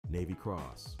Navy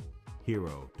Cross.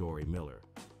 Hero, Dorie Miller.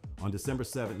 On December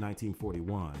 7,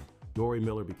 1941, Dorie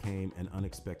Miller became an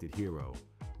unexpected hero.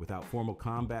 Without formal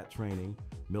combat training,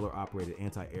 Miller operated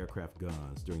anti-aircraft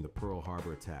guns during the Pearl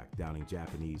Harbor attack, downing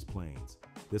Japanese planes.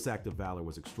 This act of valor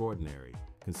was extraordinary,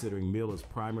 considering Miller's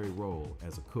primary role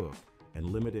as a cook and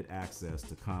limited access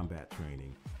to combat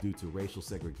training due to racial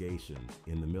segregation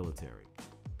in the military.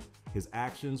 His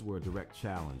actions were a direct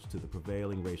challenge to the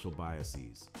prevailing racial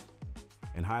biases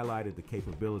and highlighted the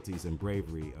capabilities and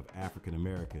bravery of African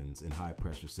Americans in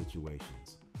high-pressure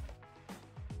situations.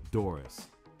 Doris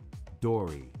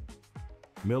Dorie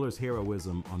Miller's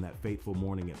heroism on that fateful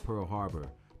morning at Pearl Harbor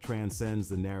transcends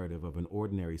the narrative of an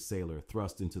ordinary sailor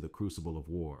thrust into the crucible of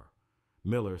war.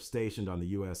 Miller, stationed on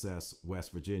the USS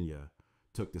West Virginia,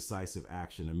 took decisive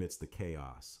action amidst the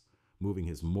chaos, moving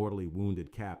his mortally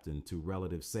wounded captain to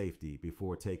relative safety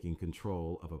before taking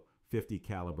control of a .50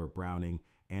 caliber Browning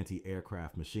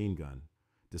anti-aircraft machine gun.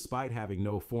 Despite having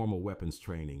no formal weapons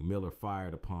training, Miller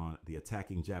fired upon the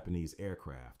attacking Japanese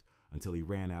aircraft until he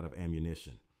ran out of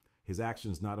ammunition. His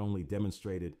actions not only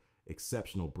demonstrated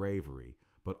exceptional bravery,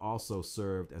 but also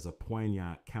served as a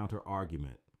poignant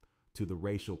counter-argument to the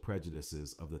racial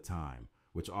prejudices of the time,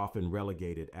 which often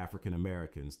relegated African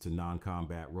Americans to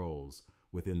non-combat roles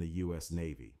within the U.S.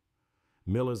 Navy.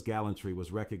 Miller's gallantry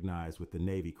was recognized with the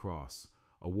Navy Cross,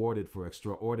 awarded for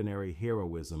extraordinary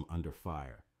heroism under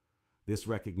fire. This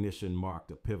recognition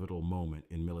marked a pivotal moment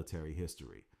in military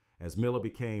history, as Miller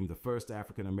became the first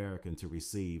African American to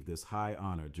receive this high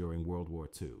honor during World War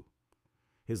II.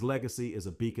 His legacy is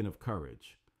a beacon of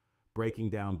courage, breaking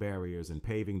down barriers and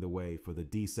paving the way for the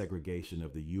desegregation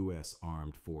of the U.S.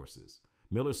 Armed Forces.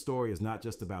 Miller's story is not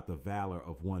just about the valor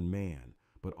of one man,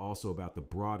 but also about the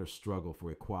broader struggle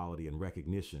for equality and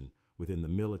recognition within the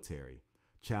military,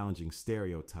 challenging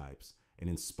stereotypes and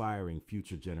inspiring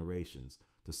future generations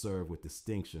to serve with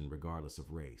distinction regardless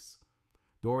of race.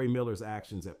 Dorie Miller's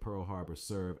actions at Pearl Harbor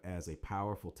serve as a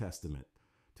powerful testament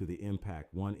to the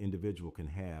impact one individual can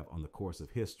have on the course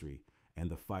of history and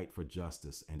the fight for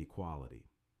justice and equality.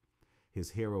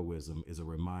 His heroism is a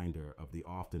reminder of the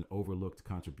often overlooked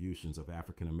contributions of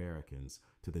African Americans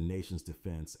to the nation's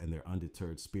defense and their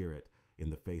undeterred spirit in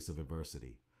the face of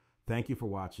adversity. Thank you for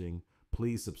watching.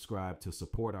 Please subscribe to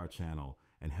support our channel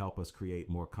and help us create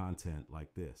more content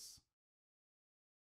like this.